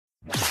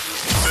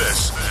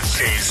This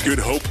is Good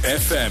Hope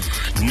FM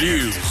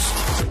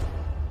News.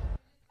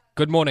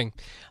 Good morning.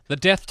 The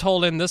death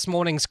toll in this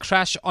morning's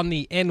crash on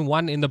the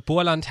N1 in the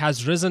Boland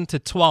has risen to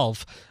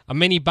 12. A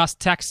minibus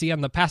taxi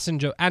and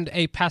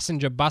a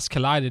passenger bus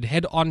collided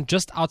head-on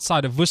just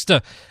outside of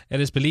Worcester. It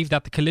is believed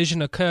that the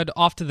collision occurred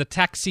after the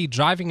taxi,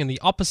 driving in the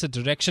opposite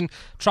direction,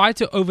 tried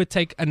to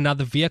overtake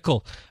another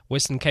vehicle.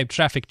 Western Cape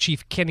Traffic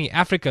Chief Kenny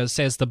Africa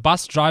says the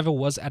bus driver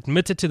was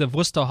admitted to the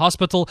Worcester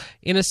Hospital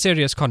in a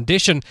serious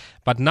condition,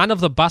 but none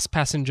of the bus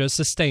passengers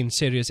sustained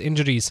serious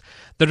injuries.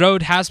 The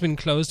road has been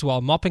closed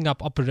while mopping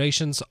up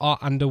operations are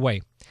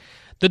underway.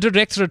 The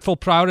Directorate for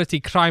Priority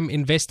Crime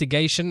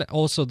Investigation,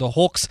 also the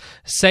Hawks,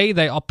 say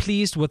they are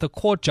pleased with a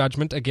court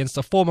judgment against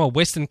a former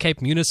Western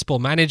Cape municipal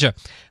manager.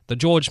 The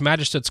George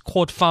Magistrates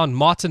Court found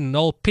Martin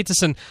Noel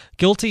Peterson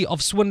guilty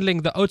of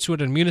swindling the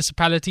Oudtshoorn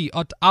municipality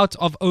out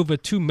of over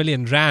 2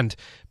 million rand.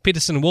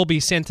 Peterson will be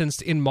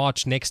sentenced in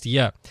March next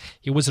year.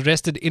 He was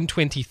arrested in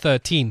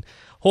 2013.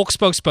 Hawk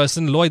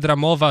spokesperson Lloyd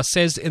Ramova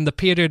says in the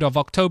period of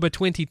October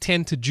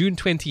 2010 to June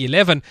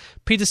 2011,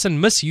 Peterson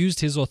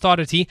misused his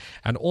authority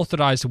and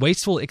authorized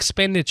wasteful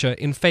expenditure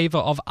in favor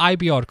of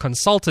IBR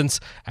Consultants,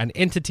 an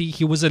entity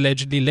he was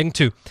allegedly linked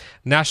to.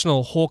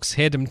 National Hawks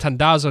head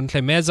Mtandazo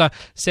Ntlemeza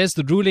says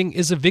the ruling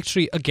is a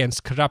victory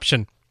against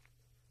corruption.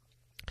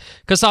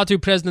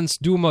 COSATU President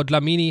Dumo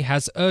Dlamini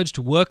has urged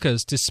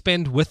workers to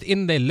spend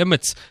within their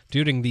limits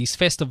during these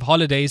festive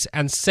holidays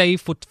and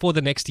save for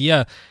the next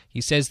year.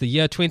 He says the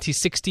year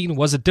 2016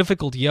 was a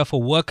difficult year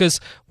for workers,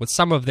 with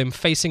some of them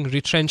facing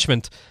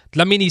retrenchment.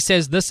 Dlamini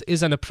says this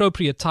is an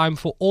appropriate time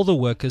for all the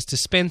workers to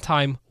spend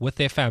time with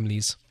their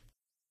families.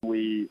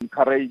 We're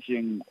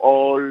encouraging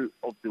all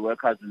of the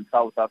workers in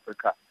South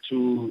Africa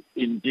to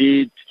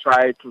indeed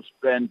try to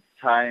spend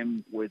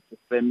time with the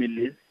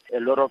families. A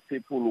lot of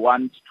people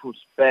want to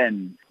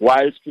spend.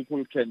 Whilst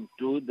people can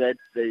do that,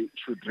 they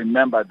should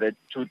remember that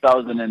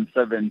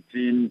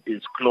 2017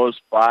 is close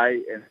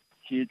by and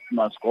kids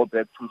must go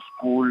back to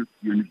school,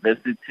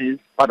 universities.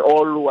 But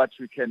all what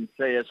we can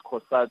say as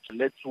COSATU,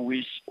 let's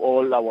wish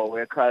all our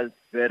workers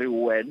very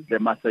well. They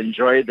must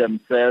enjoy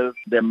themselves.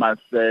 They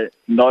must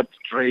not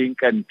drink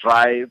and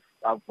drive.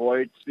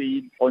 Avoid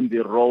speed on the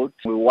road.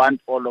 We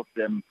want all of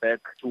them back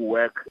to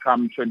work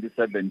come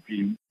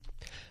 2017.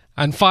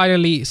 And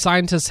finally,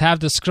 scientists have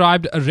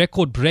described a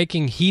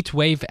record-breaking heat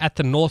wave at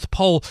the North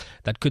Pole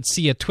that could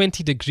see a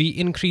 20-degree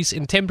increase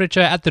in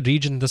temperature at the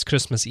region this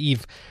Christmas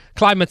Eve.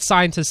 Climate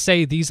scientists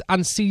say these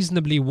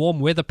unseasonably warm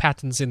weather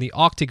patterns in the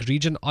Arctic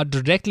region are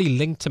directly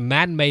linked to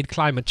man-made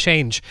climate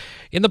change.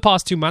 In the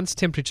past 2 months,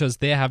 temperatures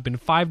there have been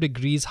 5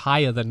 degrees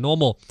higher than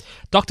normal.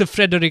 Dr.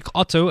 Frederick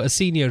Otto, a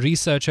senior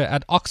researcher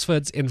at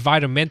Oxford's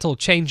Environmental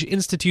Change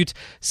Institute,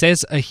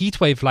 says a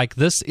heatwave like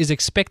this is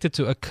expected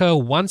to occur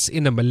once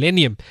in a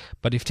millennium.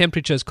 But if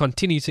temperatures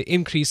continue to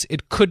increase,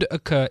 it could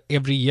occur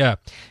every year.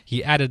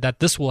 He added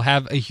that this will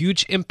have a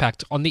huge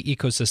impact on the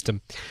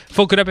ecosystem.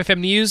 For Good Hope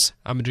FM News,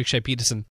 I'm Hendrik Peterson.